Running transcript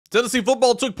Tennessee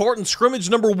football took part in scrimmage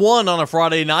number 1 on a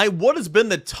Friday night. What has been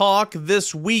the talk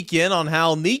this weekend on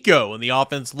how Nico and the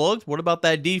offense looked? What about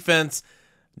that defense?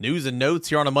 News and notes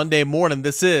here on a Monday morning.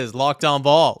 This is Locked On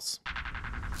Vols.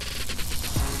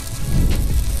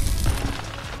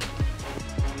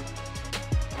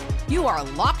 You are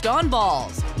Locked On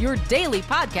Vols, your daily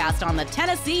podcast on the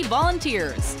Tennessee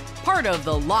Volunteers. Part of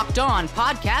the Locked On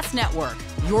Podcast Network,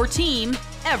 your team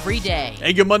every day.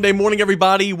 Hey, good Monday morning,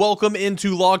 everybody. Welcome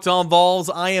into Locked On Vols.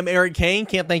 I am Eric Kane.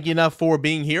 Can't thank you enough for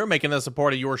being here, making us a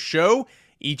part of your show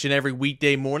each and every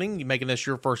weekday morning. You're making us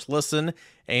your first listen,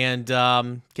 and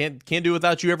can't do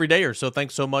without you every day or so.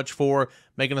 Thanks so much for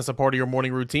making us a part of your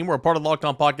morning routine. We're a part of the Locked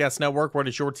On Podcast Network, where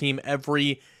it's your team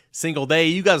every single day.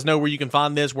 You guys know where you can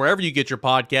find this, wherever you get your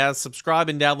podcasts. Subscribe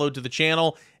and download to the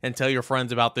channel and tell your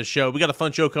friends about this show. We got a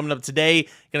fun show coming up today.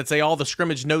 Going to say all the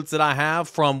scrimmage notes that I have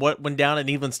from what went down at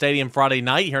Neyland Stadium Friday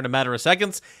night here in a matter of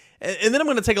seconds. And then I'm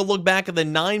going to take a look back at the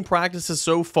 9 practices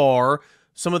so far,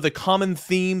 some of the common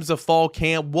themes of fall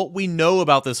camp, what we know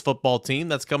about this football team.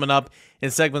 That's coming up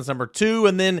in segments number 2.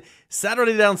 And then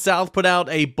Saturday Down South put out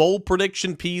a bowl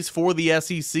prediction piece for the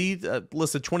SEC,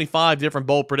 listed 25 different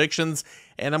bowl predictions.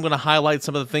 And I'm going to highlight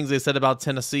some of the things they said about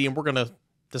Tennessee, and we're going to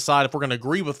decide if we're going to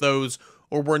agree with those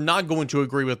or we're not going to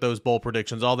agree with those bowl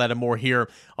predictions. All that and more here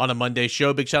on a Monday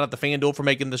show. Big shout out to FanDuel for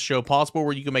making this show possible,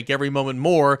 where you can make every moment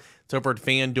more. It's over at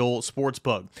FanDuel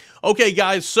Sportsbook. Okay,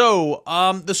 guys, so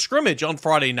the scrimmage on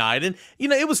Friday night, and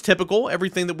it was typical,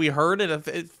 everything that we heard.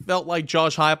 It felt like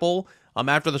Josh Heupel,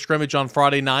 after the scrimmage on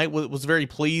Friday night, was very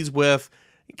pleased with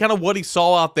kind of what he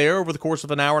saw out there over the course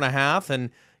of an hour and a half,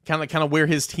 and kind of where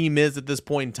his team is at this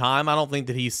point in time. I don't think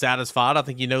that he's satisfied. I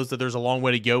think he knows that there's a long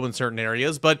way to go in certain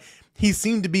areas, but he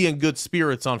seemed to be in good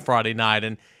spirits on Friday night.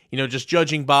 And just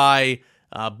judging by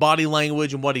body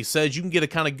language and what he says, you can get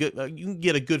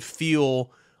a good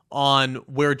feel on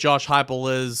where Josh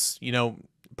Heupel is,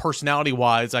 personality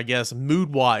wise, I guess,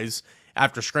 mood wise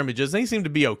after scrimmages. And he seemed to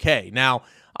be okay. Now,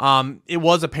 it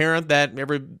was apparent that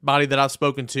everybody that I've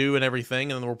spoken to and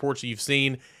everything, and the reports that you've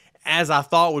seen, as I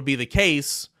thought would be the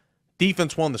case,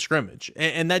 defense won the scrimmage.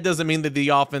 And that doesn't mean that the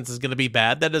offense is going to be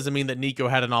bad. That doesn't mean that Nico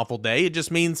had an awful day. It just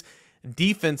means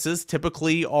defenses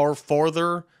typically are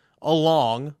farther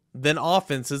along than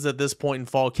offenses at this point in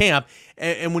fall camp.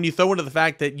 And when you throw into the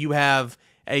fact that you have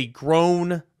a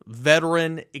grown,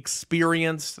 veteran,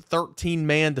 experienced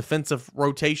 13-man defensive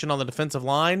rotation on the defensive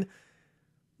line,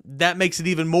 that makes it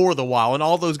even more the while. And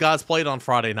all those guys played on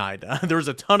Friday night. There was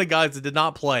a ton of guys that did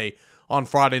not play on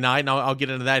Friday night, and I'll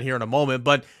get into that here in a moment.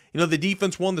 But, the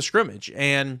defense won the scrimmage,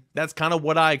 and that's kind of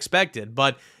what I expected.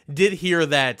 But did hear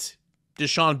that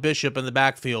Deshaun Bishop in the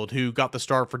backfield, who got the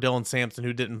start for Dylan Sampson,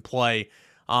 who didn't play,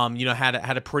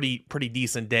 had a pretty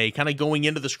decent day. Kind of going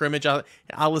into the scrimmage,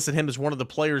 I listed him as one of the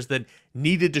players that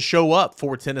needed to show up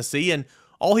for Tennessee, and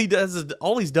all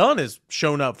he's done is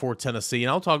shown up for Tennessee. And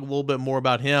I'll talk a little bit more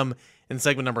about him in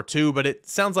segment number 2, but it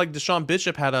sounds like Deshaun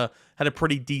Bishop had a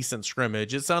pretty decent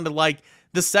scrimmage. It sounded like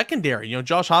the secondary,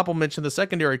 Josh Heupel mentioned the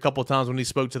secondary a couple of times when he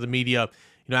spoke to the media,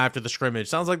 after the scrimmage.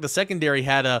 Sounds like the secondary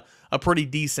had a pretty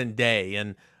decent day.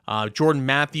 And Jordan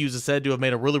Matthews is said to have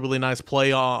made a really nice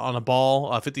play on a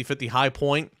ball, a 50-50 high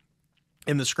point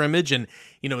in the scrimmage. And,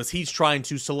 as he's trying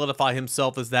to solidify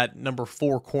himself as that number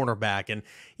 4 cornerback. And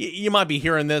you might be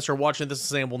hearing this or watching this and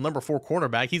saying, well, number 4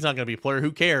 cornerback, he's not going to be a player.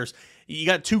 Who cares? You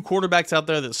got 2 quarterbacks out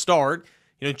there that start.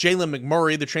 Jalen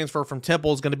McMurray, the transfer from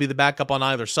Temple, is going to be the backup on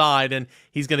either side, and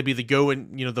he's going to be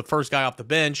the first guy off the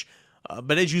bench.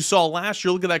 But as you saw last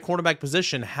year, look at that cornerback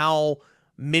position, how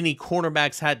many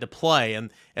cornerbacks had to play.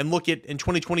 And look at, in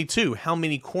 2022, how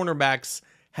many cornerbacks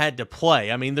had to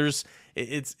play. I mean,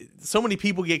 it's so many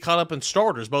people get caught up in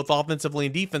starters, both offensively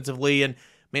and defensively. And,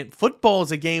 man, football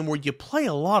is a game where you play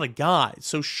a lot of guys.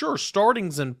 So, sure,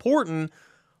 starting's important,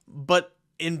 but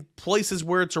in places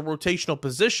where it's a rotational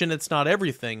position, it's not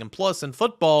everything. And plus, in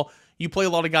football, you play a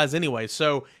lot of guys anyway.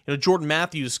 So, Jordan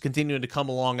Matthews continuing to come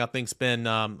along, I think, has been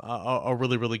a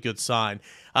really good sign.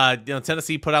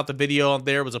 Tennessee put out the video on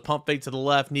there. It was a pump fake to the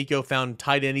left. Nico found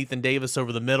tight end Ethan Davis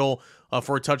over the middle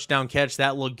for a touchdown catch.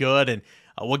 That looked good. And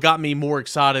what got me more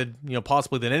excited,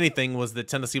 possibly than anything, was that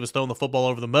Tennessee was throwing the football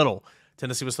over the middle.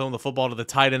 Tennessee was throwing the football to the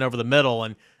tight end over the middle.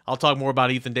 And I'll talk more about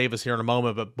Ethan Davis here in a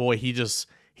moment. But, boy, he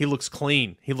looks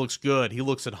clean. He looks good. He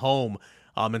looks at home.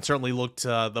 And certainly looked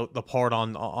the part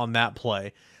on that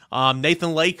play.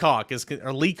 Nathan Leacock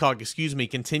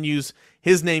continues.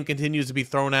 His name continues to be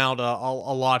thrown out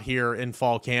a lot here in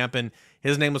fall camp, and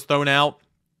his name was thrown out,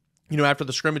 after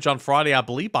the scrimmage on Friday, I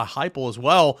believe, by Heupel as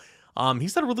well.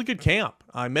 He's had a really good camp.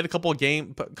 I made a couple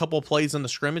of plays in the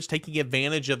scrimmage, taking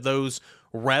advantage of those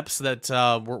reps that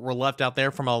were left out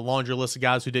there from a laundry list of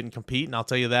guys who didn't compete, and I'll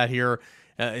tell you that here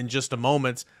in just a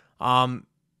moment.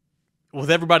 With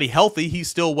everybody healthy, he's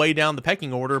still way down the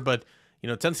pecking order, but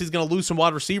Tennessee's going to lose some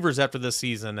wide receivers after this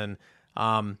season, and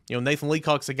Nathan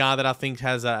Leacock's a guy that I think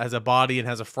has a body and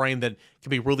has a frame that can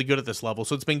be really good at this level.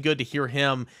 So it's been good to hear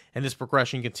him and his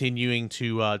progression continuing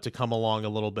to come along a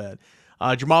little bit.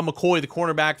 Jamal McCoy, the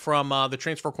cornerback from the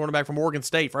transfer cornerback from Oregon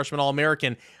State, freshman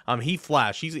All-American, he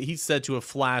flashed. He's said to have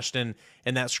flashed in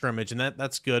that scrimmage, and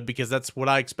that's good because that's what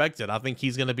I expected. I think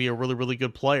he's going to be a really, really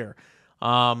good player.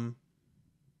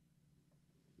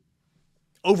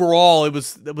 Overall, it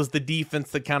was the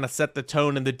defense that kind of set the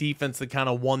tone and the defense that kind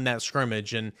of won that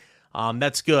scrimmage, and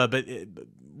that's good. But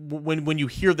when you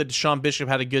hear that Deshaun Bishop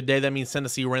had a good day, that means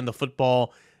Tennessee ran the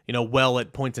football, well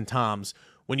at points and times.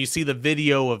 When you see the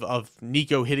video of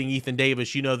Nico hitting Ethan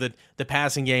Davis, you know that the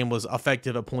passing game was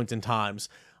effective at points and times.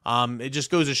 It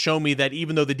just goes to show me that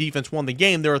even though the defense won the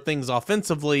game, there are things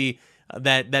offensively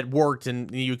that worked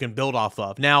and you can build off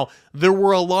of. Now, there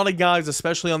were a lot of guys,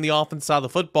 especially on the offense side of the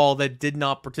football, that did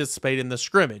not participate in the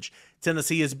scrimmage.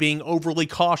 Tennessee is being overly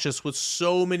cautious with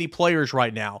so many players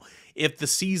right now. If the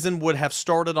season would have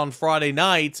started on Friday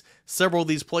night, several of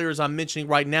these players I'm mentioning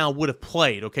right now would have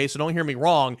played, okay? So don't hear me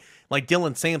wrong. Like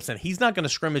Dylan Sampson, he's not going to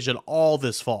scrimmage at all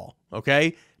this fall,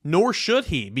 okay? Nor should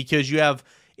he, because you have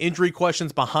injury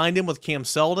questions behind him with Cam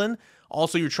Seldon.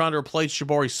 Also, you're trying to replace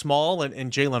Jabari Small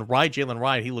and Jalen Wright. Jalen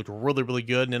Wright, he looked really, really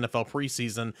good in NFL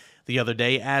preseason the other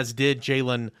day, as did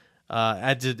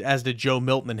as did Joe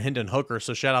Milton and Hendon Hooker.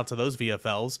 So shout out to those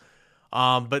VFLs.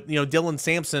 But Dylan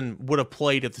Sampson would have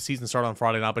played if the season started on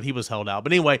Friday night, but he was held out.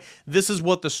 But anyway, this is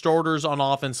what the starters on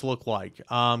offense look like.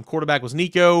 Quarterback was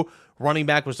Nico. Running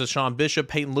back was Deshaun Bishop.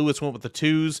 Peyton Lewis went with the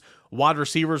twos. Wide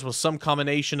receivers was some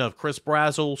combination of Chris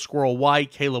Brazzell, Squirrel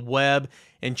White, Caleb Webb,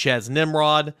 and Chaz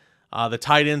Nimrod. The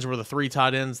tight ends were the three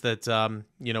tight ends that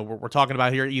we're talking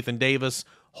about here: Ethan Davis,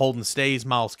 Holden Stays,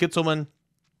 Miles Kitzelman.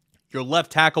 Your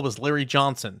left tackle was Larry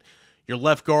Johnson. Your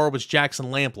left guard was Jackson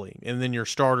Lampley. And then your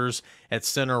starters at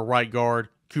center, right guard,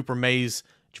 Cooper Mays,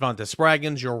 Javonte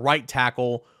Spraggins. Your right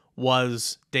tackle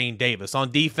was Dane Davis.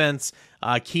 On defense,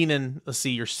 Keenan,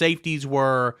 your safeties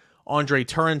were Andre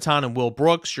Turrentine and Will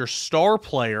Brooks. Your star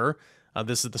player,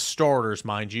 this is the starters,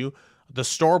 mind you. The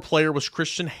star player was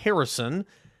Christian Harrison.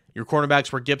 Your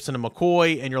cornerbacks were Gibson and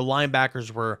McCoy, and your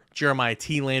linebackers were Jeremiah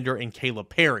Thielander and Caleb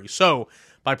Perry. So,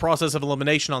 by process of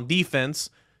elimination on defense,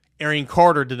 Arian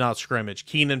Carter did not scrimmage.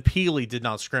 Keenan Peely did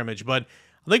not scrimmage. But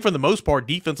I think for the most part,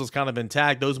 defense was kind of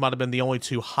intact. Those might have been the only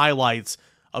two highlights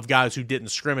of guys who didn't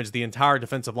scrimmage. The entire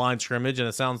defensive line scrimmage, and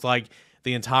it sounds like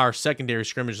the entire secondary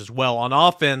scrimmage as well. On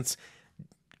offense,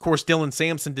 of course, Dylan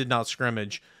Sampson did not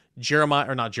scrimmage.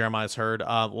 Lance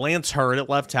Hurd at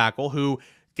left tackle, who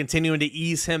continuing to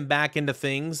ease him back into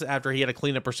things after he had a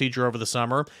cleanup procedure over the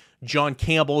summer. John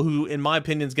Campbell, who in my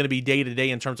opinion is going to be day-to-day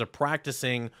in terms of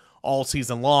practicing all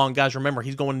season long. Guys, remember,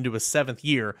 he's going into his 7th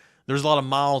year. There's a lot of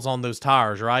miles on those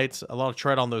tires, right? A lot of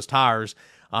tread on those tires.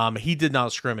 He did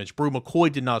not scrimmage. Brew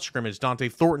McCoy did not scrimmage. Dante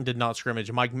Thornton did not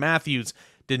scrimmage. Mike Matthews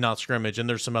did not scrimmage. And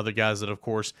there's some other guys that, of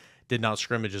course, did not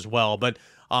scrimmage as well. But,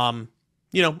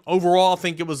 overall, I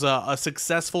think it was a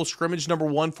successful scrimmage number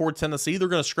 1 for Tennessee. They're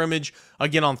going to scrimmage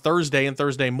again on Thursday and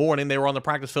Thursday morning. They were on the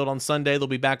practice field on Sunday. They'll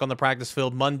be back on the practice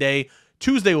field Monday.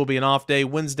 Tuesday will be an off day.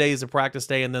 Wednesday is a practice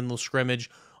day, and then they'll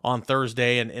scrimmage on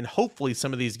Thursday. And hopefully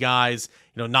some of these guys,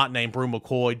 not named Brew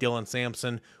McCoy, Dylan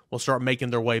Sampson, will start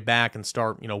making their way back and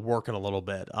start, working a little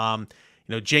bit.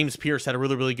 James Pearce had a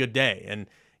really, really good day. And,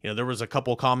 there was a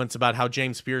couple of comments about how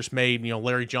James Pearce made,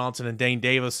 Larry Johnson and Dane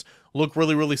Davis look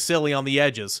really, really silly on the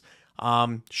edges.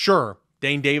 Sure,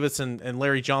 Dane Davis and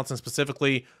Larry Johnson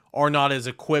specifically are not as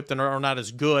equipped and are not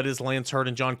as good as Lance Hurd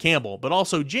and John Campbell. But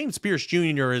also James Pearce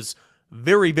Jr. is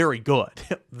very, very good.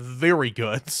 Very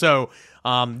good. So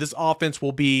this offense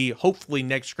will be, hopefully,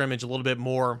 next scrimmage a little bit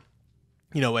more,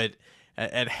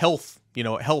 at health,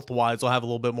 health-wise. We'll have a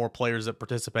little bit more players that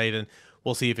participate, and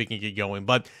we'll see if it can get going.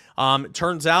 But it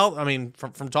turns out,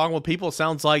 from talking with people, it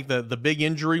sounds like the big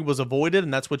injury was avoided,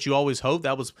 and that's what you always hope.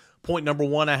 That was point number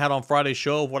 1 I had on Friday's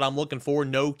show of what I'm looking for,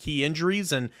 no key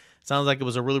injuries, and it sounds like it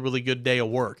was a really, really good day of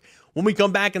work. When we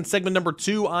come back in segment number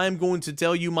 2, I'm going to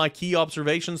tell you my key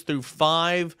observations through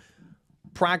 5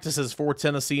 practices for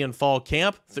Tennessee in fall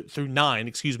camp, through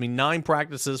 9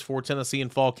 practices for Tennessee in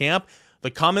fall camp. The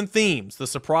common themes, the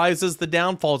surprises, the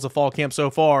downfalls of fall camp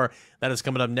so far. That is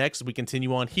coming up next as we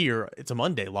continue on here. It's a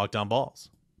Monday, Locked On Vols.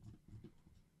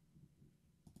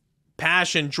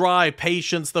 Passion, drive,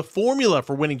 patience, the formula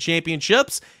for winning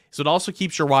championships. so it also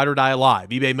keeps your ride or die alive.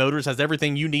 eBay Motors has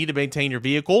everything you need to maintain your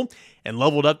vehicle and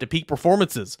leveled up to peak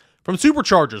performances. From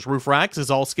superchargers, roof racks,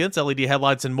 exhaust skids, LED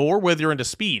headlights, and more, whether you're into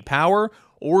speed, power,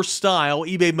 or style,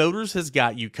 eBay Motors has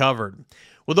got you covered.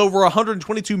 With over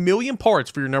 122 million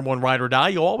parts for your number one ride or die,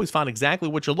 you'll always find exactly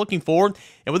what you're looking for.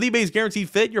 And with eBay's Guaranteed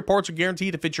Fit, your parts are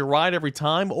guaranteed to fit your ride every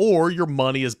time, or your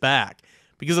money is back.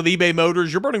 Because of eBay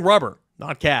Motors, you're burning rubber,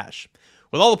 not cash.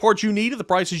 With all the parts you need at the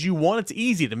prices you want, it's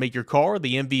easy to make your car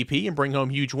the MVP and bring home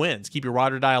huge wins. Keep your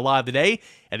ride or die alive today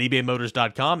at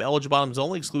ebaymotors.com. Eligible items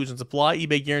only. Exclusions apply.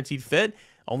 eBay Guaranteed Fit,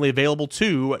 only available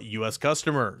to U.S.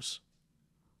 customers.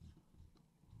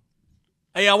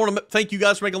 Hey, I want to thank you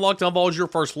guys for making Locked On Vols your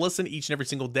first listen each and every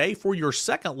single day. For your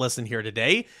second listen here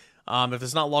today, if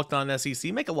it's not Locked On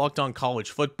SEC, make it Locked On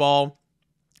College Football.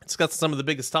 Discuss some of the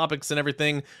biggest topics and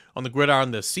everything on the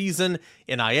gridiron this season: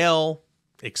 NIL,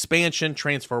 expansion,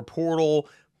 transfer portal,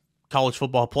 college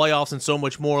football playoffs, and so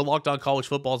much more. Locked On College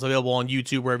Football is available on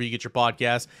YouTube, wherever you get your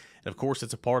podcasts. And, of course,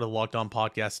 it's a part of the Locked On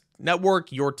Podcast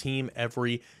Network, your team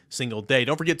every single day.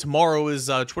 Don't forget, tomorrow is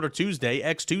Twitter Tuesday,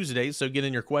 X Tuesday, so get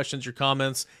in your questions, your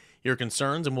comments, your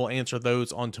concerns, and we'll answer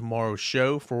those on tomorrow's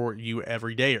show for you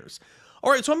everydayers.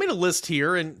 All right, so I made a list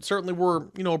here, and certainly we're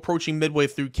approaching midway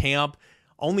through camp.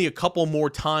 Only a couple more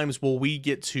times will we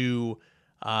get to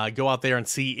go out there and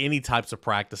see any types of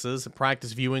practices.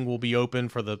 Practice viewing will be open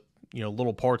for the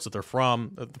little parts that they're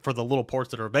from, for the little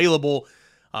parts that are available.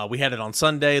 We had it on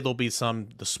Sunday. There'll be some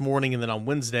this morning and then on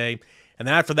Wednesday. And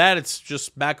then after that, it's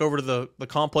just back over to the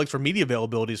complex for media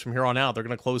availabilities from here on out. They're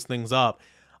going to close things up.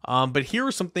 But here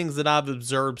are some things that I've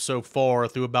observed so far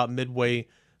through about midway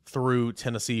through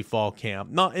Tennessee fall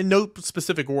camp. Not in no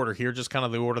specific order here, just kind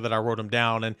of the order that I wrote them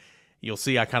down. And you'll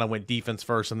see I kind of went defense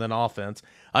first and then offense.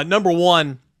 Number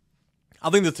one, I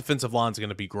think the defensive line is going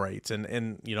to be great.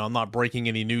 And I'm not breaking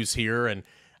any news here. And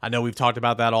I know we've talked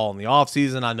about that all in the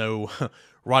offseason. I know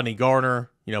Rodney Garner,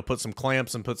 put some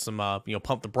clamps and put some,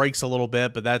 pump the brakes a little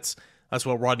bit, but that's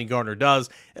what Rodney Garner does.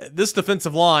 This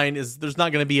defensive line there's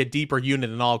not going to be a deeper unit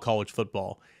in all college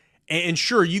football. And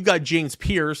sure, you've got James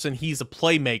Pearce, and he's a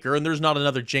playmaker, and there's not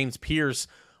another James Pearce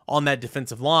on that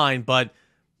defensive line, but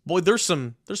boy, there's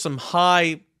some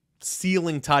high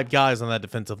ceiling type guys on that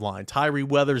defensive line. Tyree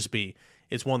Weathersby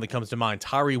is one that comes to mind.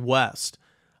 Tyree West,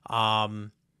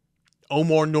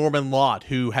 Omar Norman Lott,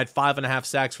 who had 5.5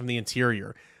 sacks from the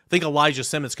interior. I think Elijah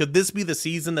Simmons. Could this be the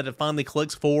season that it finally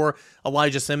clicks for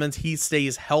Elijah Simmons? He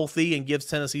stays healthy and gives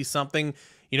Tennessee something,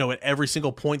 at every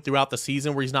single point throughout the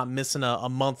season where he's not missing a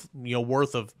month,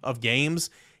 worth of games.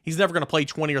 He's never going to play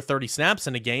 20 or 30 snaps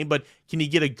in a game, but can you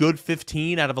get a good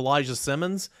 15 out of Elijah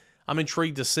Simmons? I'm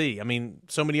intrigued to see. I mean,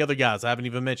 so many other guys I haven't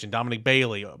even mentioned. Dominic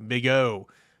Bailey, Big O,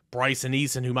 Bryson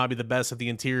Eason, who might be the best of the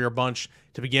interior bunch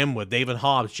to begin with, David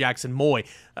Hobbs, Jackson Moy.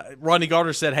 Rodney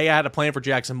Garner said, hey, I had a plan for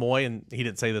Jackson Moy, and he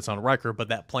didn't say this on record, but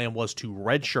that plan was to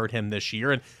redshirt him this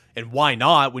year. And why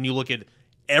not? When you look at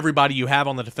everybody you have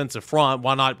on the defensive front,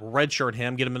 why not redshirt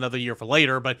him, get him another year for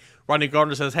later? But Rodney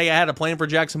Garner says, hey, I had a plan for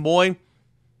Jackson Moy.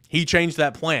 He changed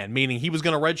that plan, meaning he was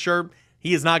going to redshirt.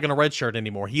 He is not going to redshirt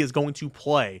anymore. He is going to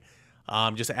play.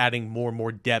 Just adding more and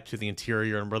more depth to the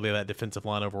interior and really that defensive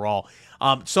line overall.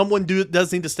 Someone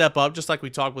does need to step up, just like we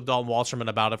talked with Dalton Wasserman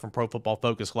about it from Pro Football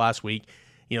Focus last week.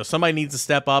 Somebody needs to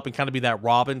step up and kind of be that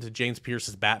Robin to James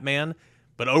Pearce's Batman.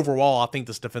 But overall, I think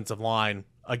this defensive line,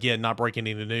 again, not breaking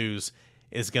any news,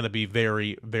 is going to be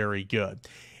very, very good.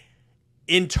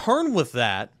 In turn with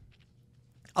that,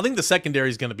 I think the secondary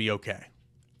is going to be okay.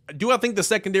 Do I think the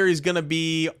secondary is going to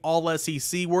be all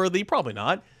SEC worthy? Probably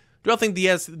not. Do I think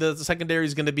the secondary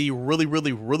is going to be really,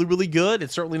 really, really, really good?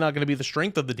 It's certainly not going to be the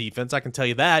strength of the defense, I can tell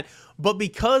you that. But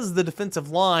because the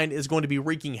defensive line is going to be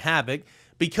wreaking havoc,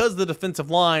 because the defensive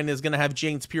line is going to have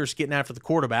James Pearce getting after the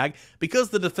quarterback, because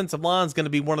the defensive line is going to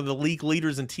be one of the league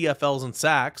leaders in TFLs and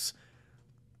sacks,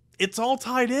 it's all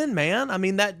tied in, man. I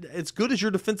mean, that as good as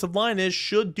your defensive line is,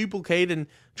 should duplicate in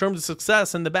terms of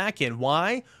success in the back end.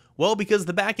 Why? Well, because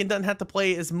the back end doesn't have to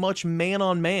play as much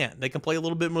man-on-man. They can play a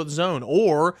little bit more zone,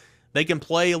 or they can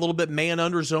play a little bit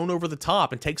man-under zone over the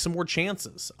top and take some more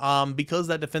chances. Because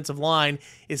that defensive line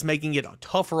is making it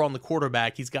tougher on the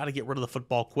quarterback, he's got to get rid of the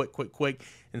football quick,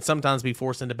 and sometimes be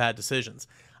forced into bad decisions.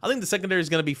 I think the secondary is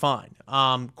going to be fine.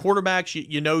 Quarterbacks,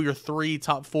 your three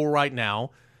top four right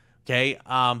now. Okay,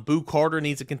 Boo Carter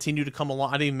needs to continue to come along.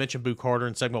 I didn't even mention Boo Carter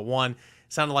in segment one.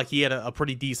 Sounded like he had a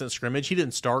pretty decent scrimmage. He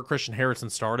didn't start. Christian Harrison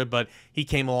started, but he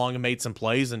came along and made some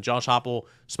plays, and Josh Heupel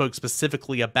spoke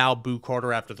specifically about Boo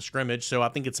Carter after the scrimmage. So I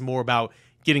think it's more about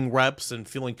getting reps and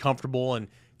feeling comfortable and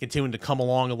continuing to come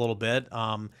along a little bit.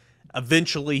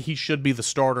 Eventually, he should be the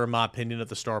starter, in my opinion, at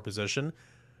the star position.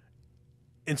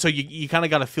 And so you kind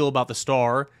of got to feel about the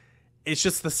star. It's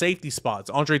just the safety spots.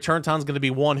 Andre Turntine going to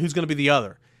be one. Who's going to be the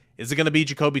other? Is it going to be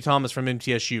Jacoby Thomas from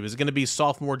MTSU? Is it going to be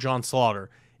sophomore John Slaughter?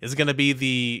 Is it going to be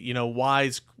the,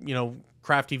 wise,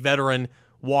 crafty veteran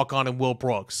walk-on and Will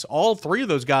Brooks? All three of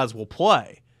those guys will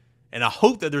play. And I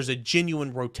hope that there's a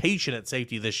genuine rotation at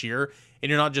safety this year, and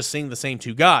you're not just seeing the same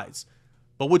two guys.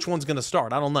 But which one's going to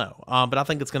start? I don't know. But I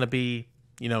think it's going to be,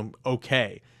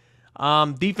 okay.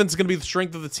 Defense is going to be the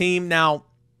strength of the team. Now,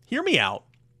 hear me out.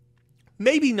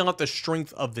 Maybe not the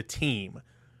strength of the team,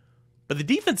 but the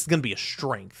defense is going to be a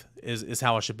strength, is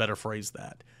how I should better phrase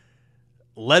that.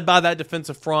 Led by that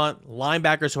defensive front,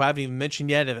 linebackers who I haven't even mentioned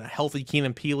yet, and a healthy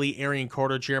Keenan Peely, Arian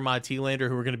Carter, Jeremiah Thielander,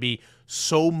 who are going to be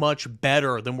so much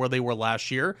better than where they were last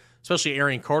year, especially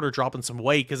Arian Carter dropping some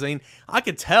weight, because I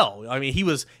could tell. He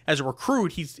was, as a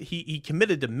recruit, he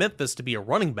committed to Memphis to be a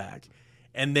running back.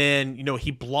 And then,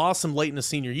 he blossomed late in the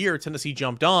senior year. Tennessee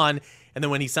jumped on. And then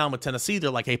when he signed with Tennessee, they're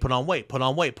like, hey, put on weight, put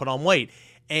on weight, put on weight.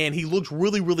 And he looked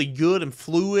really, really good and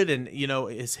fluid. And,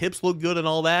 his hips look good and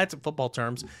all that, in football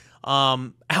terms,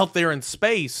 out there in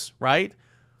space, right?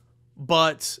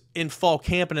 But in fall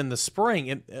camp and in the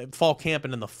spring, fall camp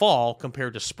and in the fall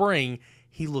compared to spring,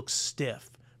 he looks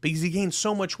stiff. Because he gained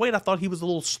so much weight, I thought he was a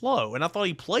little slow. And I thought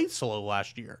he played slow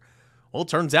last year. Well, it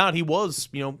turns out he was,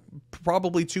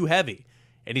 probably too heavy.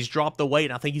 And he's dropped the weight,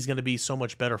 and I think he's going to be so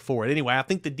much better for it. Anyway, I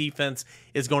think the defense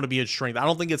is going to be a strength. I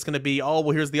don't think it's going to be, oh,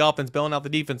 well, here's the offense bailing out the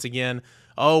defense again.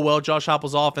 Oh, well, Josh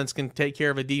Heupel's offense can take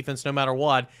care of a defense no matter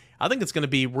what. I think it's going to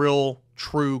be real,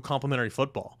 true, complementary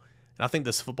football. And I think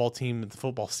this football team, the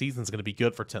football season is going to be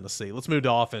good for Tennessee. Let's move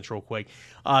to offense real quick.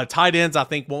 Tight ends, I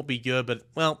think, won't be good. But,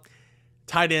 well,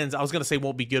 tight ends, I was going to say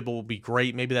won't be good, but will be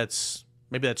great. Maybe that's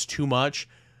too much,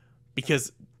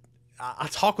 because I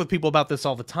talk with people about this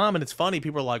all the time, and it's funny.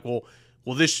 People are like, well,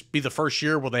 will this be the first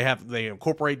year where they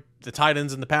incorporate the tight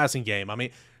ends in the passing game?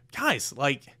 Guys,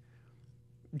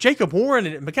 Jacob Warren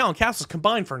and McCallum Castles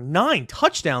combined for 9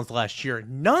 touchdowns last year.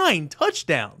 9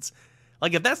 touchdowns.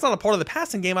 If that's not a part of the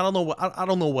passing game, I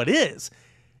don't know what is.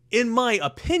 In my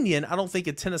opinion, I don't think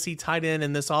a Tennessee tight end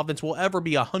in this offense will ever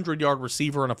be a 100-yard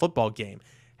receiver in a football game.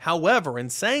 However, in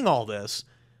saying all this,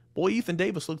 boy, Ethan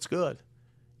Davis looks good.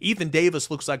 Ethan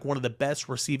Davis looks like one of the best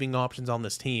receiving options on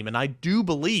this team, and I do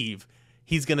believe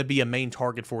he's going to be a main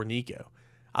target for Nico.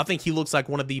 I think he looks like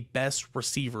one of the best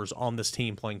receivers on this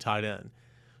team playing tight end.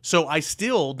 So I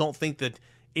still don't think that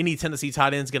any Tennessee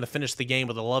tight end is going to finish the game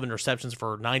with 11 receptions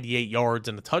for 98 yards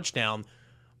and a touchdown,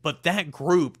 but that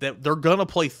group, that they're going to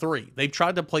play 3. They've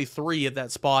tried to play 3 at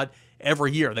that spot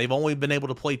every year. They've only been able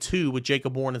to play 2 with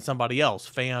Jacob Warren and somebody else,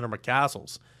 Fan or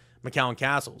McCallum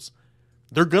Castles.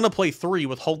 They're going to play 3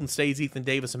 with Holden Stays, Ethan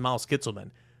Davis, and Miles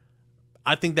Kitzelman.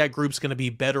 I think that group's going to be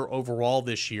better overall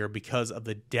this year because of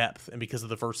the depth and because of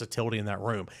the versatility in that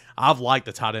room. I've liked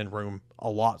the tight end room a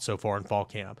lot so far in fall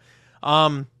camp.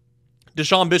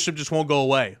 Deshaun Bishop just won't go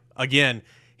away. Again,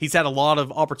 he's had a lot of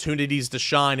opportunities to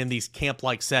shine in these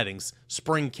camp-like settings,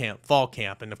 spring camp, fall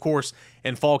camp. And, of course,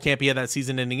 in fall camp, he had that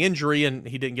season-ending injury, and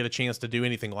he didn't get a chance to do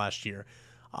anything last year.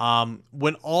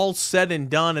 When all's said and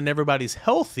done and everybody's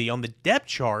healthy on the depth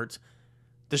chart,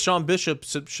 Deshaun Bishop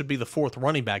should be the 4th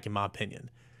running back, in my opinion.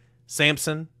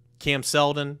 Sampson, Cam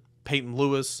Seldon, Peyton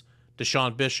Lewis,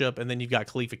 Deshaun Bishop, and then you've got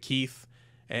Khalifa Keith,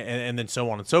 and then so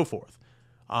on and so forth.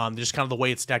 Just kind of the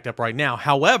way it's stacked up right now.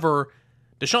 However,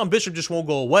 Deshaun Bishop just won't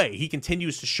go away. He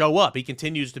continues to show up. He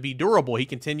continues to be durable. He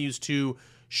continues to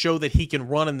show that he can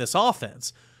run in this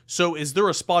offense. So is there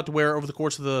a spot to where over the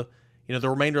course of the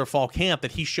remainder of fall camp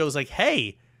that he shows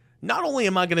hey, not only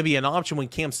am I going to be an option when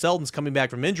Cam Seldon's coming back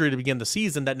from injury to begin the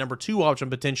season, that number 2 option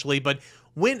potentially, but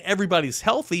when everybody's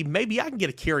healthy, maybe I can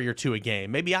get a carry or 2 a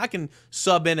game. Maybe I can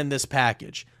sub in this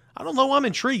package. I don't know. I'm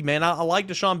intrigued, man. I like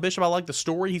Deshaun Bishop. I like the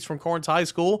story. He's from Carnes High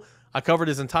School. I covered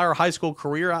his entire high school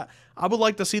career. I would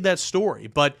like to see that story,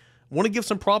 but want to give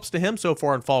some props to him so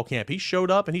far in fall camp. He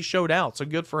showed up and he showed out, so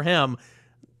good for him.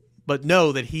 But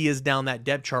know that he is down that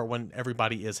depth chart when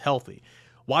everybody is healthy.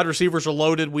 Wide receivers are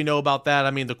loaded. We know about that.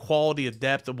 The quality of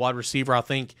depth of wide receiver, I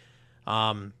think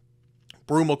Brew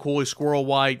McCoy, Squirrel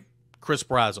White, Chris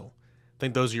Brazzell. I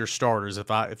think those are your starters if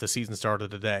the season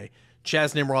started today.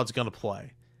 Chaz Nimrod's going to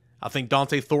play. I think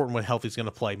Dante Thornton, when healthy, is going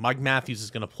to play. Mike Matthews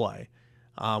is going to play.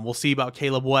 We'll see about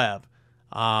Caleb Webb.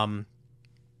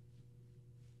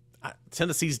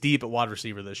 Tennessee's deep at wide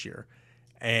receiver this year,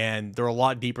 and they're a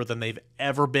lot deeper than they've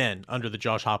ever been under the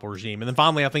Josh Heupel regime. And then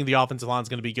finally, I think the offensive line is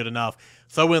going to be good enough.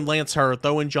 Throw in Lance Hurd,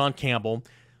 throw in John Campbell,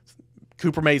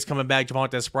 Cooper Mays coming back,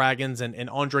 Javonte Spraggins, and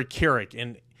Andre Carrick,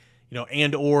 and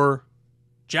or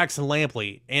Jackson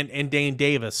Lampley and Dane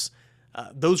Davis.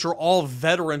 Those are all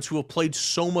veterans who have played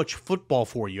so much football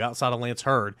for you outside of Lance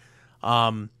Hurd.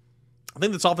 I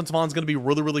think this offensive line is going to be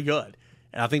really, really good.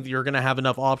 And I think that you're going to have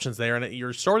enough options there. And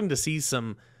you're starting to see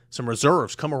some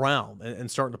reserves come around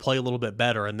and starting to play a little bit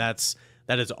better. And that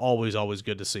is always, always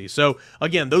good to see. So,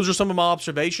 again, those are some of my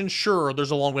observations. Sure,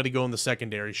 there's a long way to go in the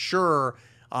secondary. Sure,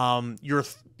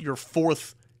 your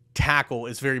fourth tackle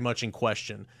is very much in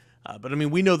question. But, I mean,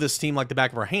 we know this team like the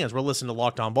back of our hands. We're listening to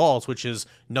Locked On Vols, which is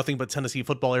nothing but Tennessee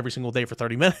football every single day for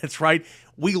 30 minutes, right?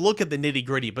 We look at the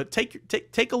nitty-gritty, but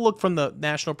take a look from the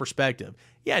national perspective.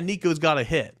 Yeah, Nico's got a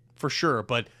hit, for sure.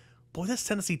 But, boy, this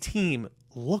Tennessee team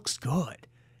looks good.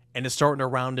 And it's starting to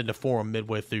round into form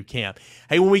midway through camp.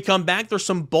 Hey, when we come back, there's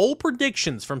some bold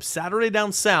predictions from Saturday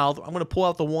down south. I'm going to pull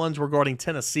out the ones regarding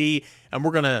Tennessee, and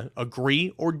we're going to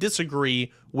agree or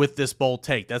disagree with this bold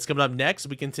take. That's coming up next as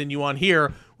we continue on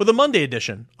here with a Monday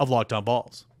edition of Locked On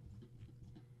Vols.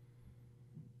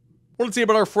 What to say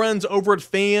about our friends over at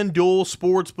FanDuel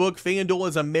Sportsbook. FanDuel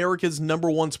is America's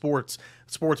 #1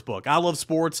 sportsbook. I love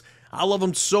sports. I love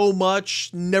them so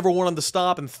much. Never want them to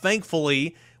stop, and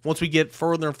thankfully, once we get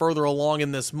further and further along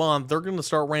in this month, they're going to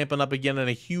start ramping up again in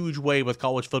a huge way with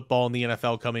college football and the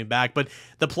NFL coming back. But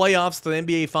the playoffs, the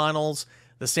NBA Finals,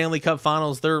 the Stanley Cup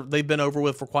Finals, they've been over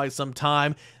with for quite some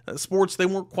time. Sports, they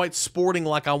weren't quite sporting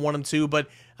like I want them to, but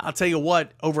I'll tell you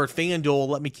what, over at FanDuel,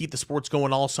 let me keep the sports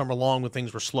going all summer long when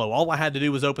things were slow. All I had to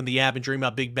do was open the app and dream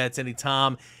up big bets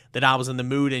anytime that I was in the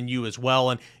mood, and you as well.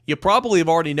 And you probably have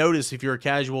already noticed if you're a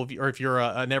casual or if you're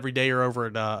an everydayer over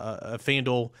at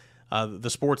FanDuel, the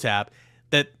sports app,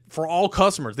 that for all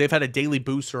customers, they've had a daily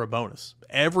boost or a bonus.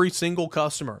 Every single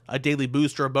customer, a daily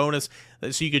boost or a bonus,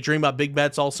 so you could dream about big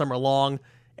bets all summer long,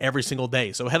 every single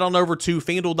day. So head on over to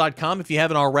FanDuel.com if you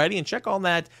haven't already and check on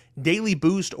that daily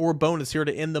boost or bonus here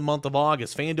to end the month of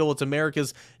August. FanDuel, it's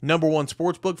America's #1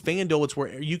 sportsbook. FanDuel, it's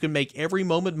where you can make every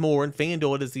moment more, and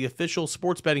FanDuel, it is the official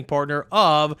sports betting partner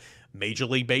of Major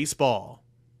League Baseball.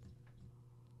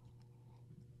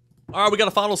 All right, we got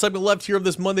a final segment left here of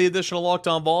this Monday edition of Locked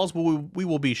On Vols. We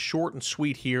will be short and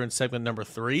sweet here in segment number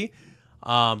 3.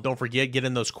 Don't forget, get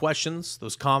in those questions,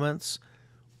 those comments.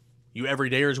 You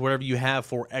everydayers, whatever you have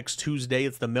for X Tuesday,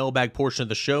 it's the mailbag portion of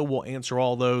the show. We'll answer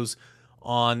all those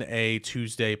on a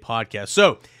Tuesday podcast.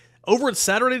 So, over at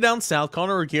Saturday Down South,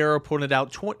 Connor Aguero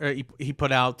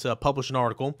published an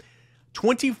article,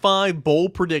 25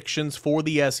 bold predictions for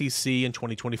the SEC in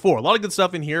 2024. A lot of good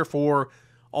stuff in here for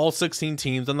all 16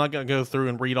 teams. I'm not going to go through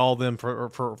and read all of them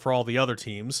for all the other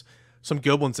teams. Some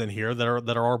good ones in here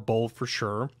that are bold for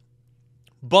sure.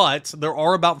 But there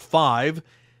are about 5,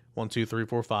 1, 2, 3,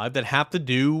 4, 5, that have to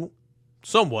do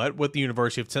somewhat with the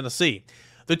University of Tennessee.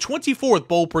 The 24th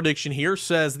bold prediction here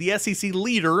says the SEC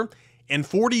leader in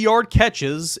 40-yard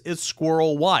catches is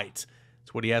Squirrel White.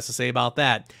 That's what he has to say about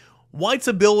that. White's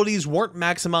abilities weren't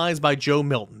maximized by Joe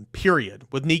Milton, period.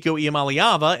 With Nico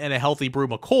Iamaleava and a healthy Brew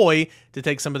McCoy to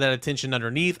take some of that attention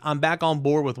underneath, I'm back on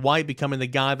board with White becoming the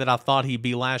guy that I thought he'd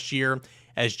be last year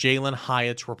as Jalen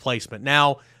Hyatt's replacement.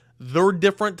 Now, they're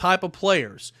different type of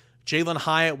players. Jalen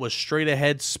Hyatt was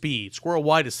straight-ahead speed. Squirrel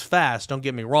White is fast, don't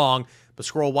get me wrong, but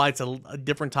Squirrel White's a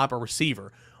different type of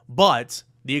receiver. But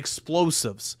the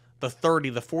explosives, the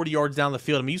 30, the 40 yards down the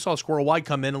field. I mean, you saw Squirrel White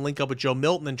come in and link up with Joe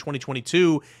Milton in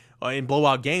 2022 in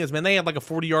blowout games. Man, they had like a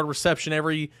 40-yard reception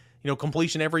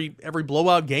completion every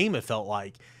blowout game, it felt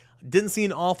like. Didn't see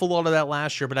an awful lot of that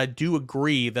last year, but I do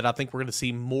agree that I think we're going to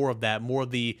see more of that. More of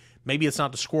the, maybe it's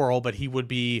not the Squirrel, but he would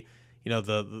be,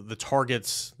 the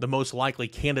target's the most likely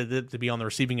candidate to be on the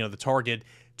receiving end of the target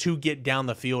to get down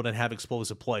the field and have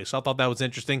explosive play. So I thought that was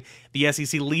interesting. The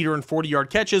SEC leader in 40-yard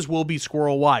catches will be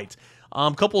Squirrel White.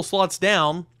 Couple of slots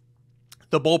down,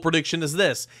 the bold prediction is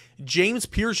this: James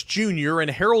Pearce Jr.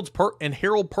 and Harold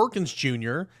Perkins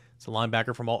Jr., it's a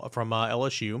linebacker from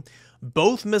LSU,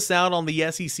 both miss out on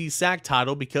the SEC sack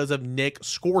title because of Nick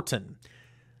Scorton.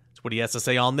 That's what he has to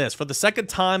say on this. For the second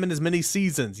time in as many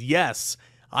seasons, yes,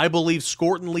 I believe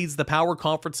Scorton leads the power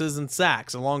conferences in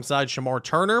sacks alongside Shamar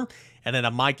Turner, and in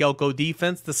a Mike Elko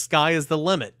defense, the sky is the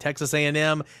limit. Texas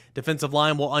A&M defensive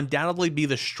line will undoubtedly be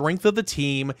the strength of the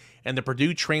team, and the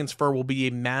Purdue transfer will be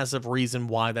a massive reason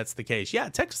why that's the case. Yeah,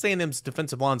 Texas A&M's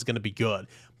defensive line is going to be good.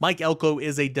 Mike Elko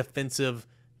is a defensive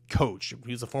coach.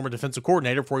 He was a former defensive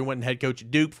coordinator before he went and head coach at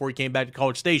Duke, before he came back to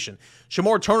College Station.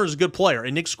 Shamar Turner is a good player,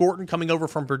 and Nick Scorton coming over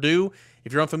from Purdue,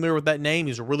 if you're unfamiliar with that name,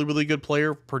 he's a really, really good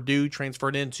player. Purdue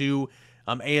transferred into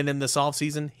A&M this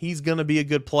offseason. He's going to be a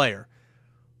good player.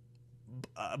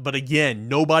 But again,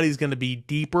 nobody's going to be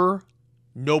deeper.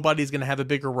 Nobody's going to have a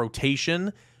bigger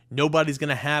rotation. Nobody's going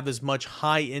to have as much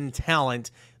high-end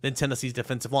talent than Tennessee's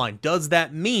defensive line. Does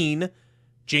that mean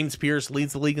James Pearce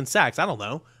leads the league in sacks. I don't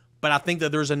know. But I think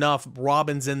that there's enough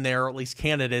Robins in there, or at least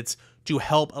candidates, to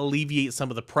help alleviate some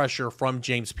of the pressure from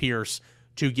James Pearce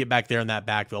to get back there in that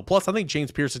backfield. Plus, I think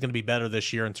James Pearce is going to be better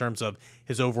this year in terms of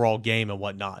his overall game and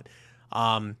whatnot.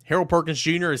 Harold Perkins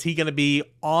Jr., is he going to be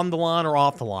on the line or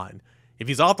off the line? If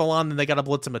he's off the line, then they got to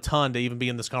blitz him a ton to even be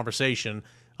in this conversation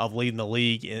of leading the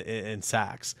league in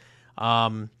sacks.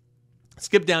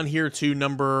 Skip down here to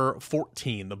number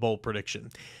 14, the bold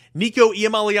prediction. Nico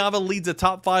Iamaleava leads a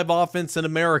top 5 offense in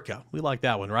America. We like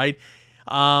that one, right?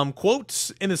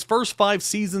 Quotes, in his first 5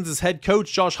 seasons as head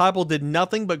coach, Josh Heupel did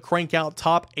nothing but crank out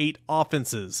top 8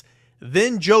 offenses.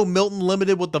 Then Joe Milton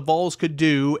limited what the Vols could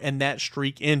do, and that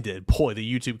streak ended. Boy, the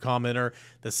YouTube commenter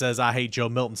that says, I hate Joe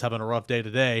Milton's having a rough day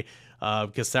today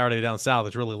because Saturday down south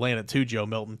is really laying it to Joe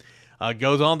Milton.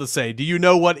 Goes on to say, do you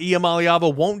know what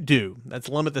Iamaleava won't do? That's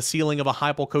limit the ceiling of a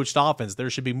Heupel-coached offense. There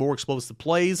should be more explosive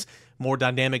plays, more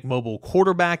dynamic mobile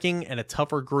quarterbacking, and a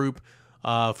tougher group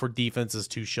for defenses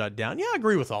to shut down. Yeah, I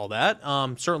agree with all that.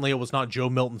 Certainly it was not Joe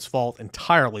Milton's fault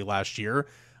entirely last year.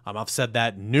 I've said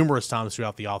that numerous times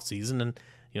throughout the offseason,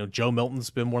 and Joe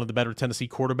Milton's been one of the better Tennessee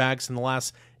quarterbacks in the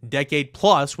last decade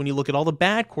plus when you look at all the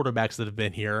bad quarterbacks that have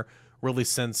been here really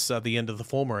since the end of the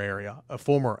former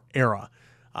era.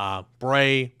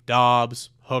 Bray,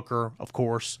 Dobbs, Hooker, of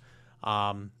course.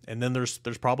 And then there's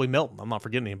probably Milton. I'm not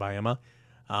forgetting anybody, Emma.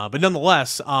 But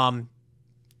nonetheless,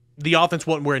 the offense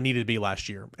wasn't where it needed to be last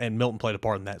year, and Milton played a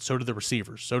part in that. So did the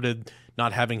receivers. So did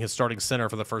not having his starting center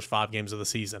for the first 5 games of the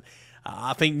season.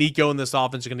 I think Nico in this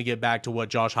offense are going to get back to what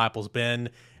Josh Heupel's been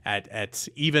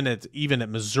even at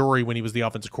Missouri when he was the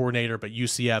offensive coordinator, but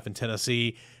UCF and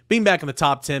Tennessee, being back in the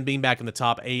top 10, being back in the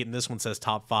top 8, and this one says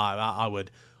top 5. I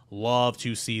would love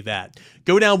to see that.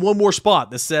 Go down one more spot.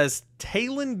 This says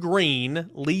Taylon Green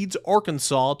leads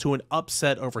Arkansas to an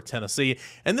upset over Tennessee.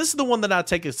 And this is the one that I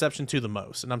take exception to the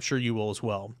most, and I'm sure you will as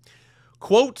well.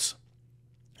 Quote,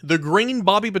 the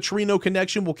Green-Bobby Petrino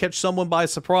connection will catch someone by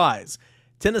surprise.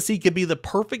 Tennessee could be the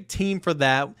perfect team for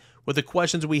that with the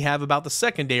questions we have about the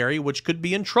secondary, which could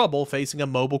be in trouble facing a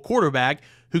mobile quarterback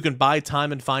who can buy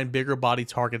time and find bigger body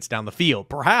targets down the field.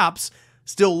 Perhaps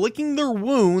still licking their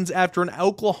wounds after an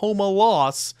Oklahoma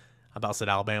loss.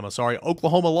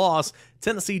 Oklahoma loss.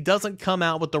 Tennessee doesn't come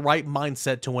out with the right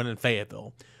mindset to win in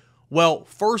Fayetteville. Well,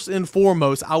 first and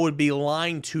foremost, I would be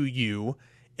lying to you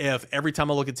if every time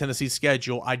I look at Tennessee's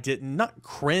schedule, I did not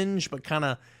cringe, but kind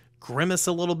of grimace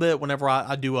a little bit whenever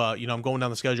I do I'm going down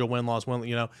the schedule, when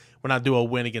I do a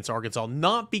win against Arkansas.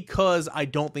 Not because I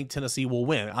don't think Tennessee will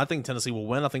win. I think Tennessee will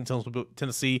win. I think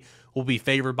Tennessee will be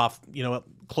favored by,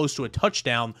 close to a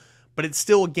touchdown, but it's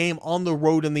still a game on the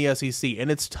road in the SEC,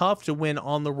 and it's tough to win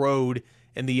on the road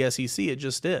in the SEC. It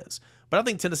just is. But I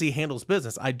think Tennessee handles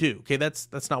business. I do. Okay, that's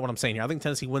not what I'm saying here. I think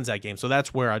Tennessee wins that game, so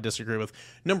that's where I disagree with.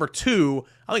 Number 2,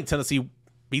 I think Tennessee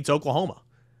beats Oklahoma.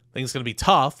 I think it's going to be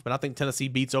tough, but I think Tennessee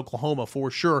beats Oklahoma for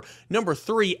sure. Number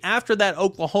 3, after that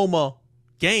Oklahoma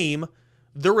game,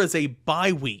 there is a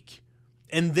bye week,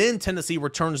 and then Tennessee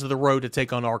returns to the road to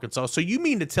take on Arkansas. So you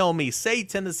mean to tell me, say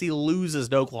Tennessee loses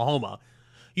to Oklahoma,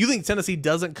 you think Tennessee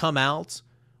doesn't come out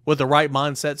with the right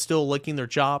mindset, still licking their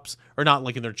chops, or not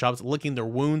licking their chops, licking their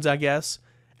wounds, I guess,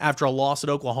 after a loss at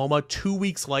Oklahoma 2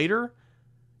 weeks later?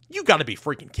 You got to be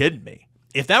freaking kidding me.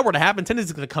 If that were to happen,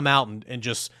 Tennessee's going to come out and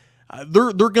just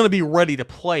they're going to be ready to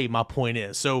play, my point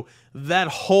is. So that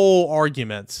whole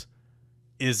argument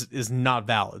is not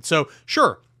valid. So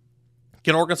sure,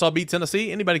 can Arkansas beat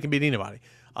Tennessee? Anybody can beat anybody.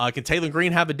 Can Taylon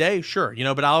Green have a day? Sure.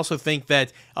 But I also think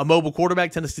that a mobile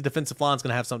quarterback, Tennessee defensive line is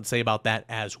going to have something to say about that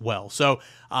as well. So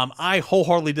I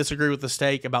wholeheartedly disagree with the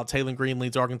take about Taylon Green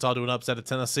leads Arkansas to an upset at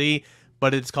Tennessee,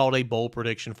 but it's called a bold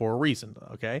prediction for a reason.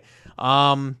 Okay.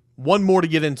 One more to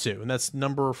get into, and that's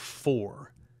number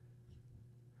 4.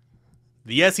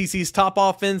 The SEC's top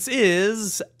offense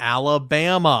is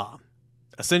Alabama.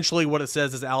 Essentially what it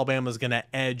says is Alabama is going to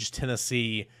edge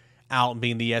Tennessee out and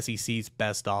being the SEC's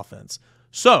best offense.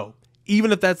 So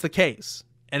even if that's the case,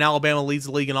 and Alabama leads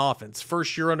the league in offense,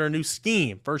 first year under a new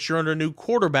scheme, first year under a new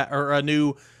quarterback or a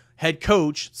new head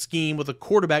coach scheme with a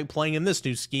quarterback playing in this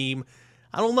new scheme,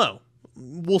 I don't know.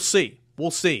 We'll see.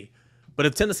 But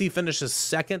if Tennessee finishes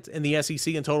second in the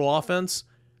SEC in total offense,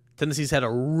 Tennessee's had a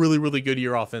really, really good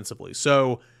year offensively.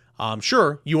 So,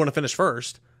 sure, you want to finish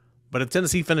first, but if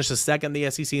Tennessee finishes second in the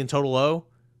SEC in total O,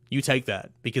 you take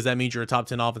that because that means you're a top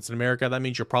 10 offense in America. That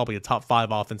means you're probably a top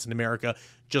 5 offense in America,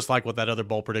 just like what that other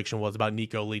bold prediction was about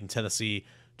Nico leading Tennessee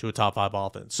to a top 5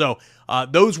 offense. So,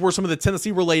 those were some of the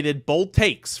Tennessee-related bold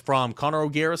takes from Connor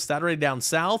O'Gara, Saturday Down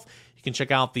South. You can check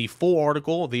out the full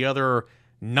article, the other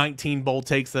 19 bold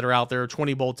takes that are out there,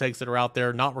 20 bold takes that are out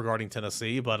there, not regarding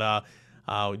Tennessee, but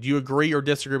Do you agree or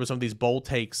disagree with some of these bold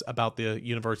takes about the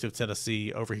University of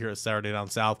Tennessee over here at Saturday Down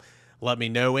South? Let me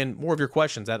know. And more of your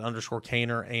questions at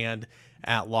 _Caner and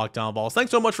at Locked On Vols.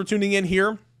 Thanks so much for tuning in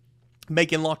here.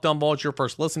 Making Locked On Vols your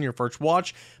first listen, your first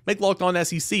watch. Make Locked On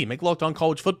SEC, make Locked On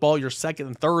College Football your second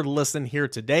and third listen here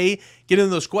today. Get into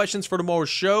those questions for tomorrow's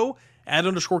show at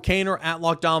 _Caner, at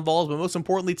Locked On Vols. But most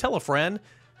importantly, tell a friend.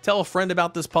 Tell a friend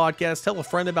about this podcast. Tell a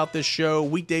friend about this show.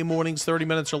 Weekday mornings, 30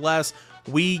 minutes or less.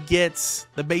 We get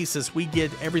the basis. We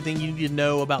get everything you need to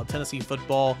know about Tennessee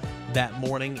football that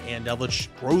morning. And let's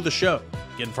grow the show.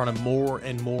 Get in front of more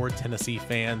and more Tennessee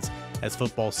fans as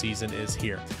football season is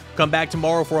here. Come back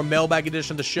tomorrow for a mailbag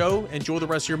edition of the show. Enjoy the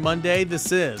rest of your Monday.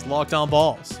 This is Locked On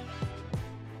Vols.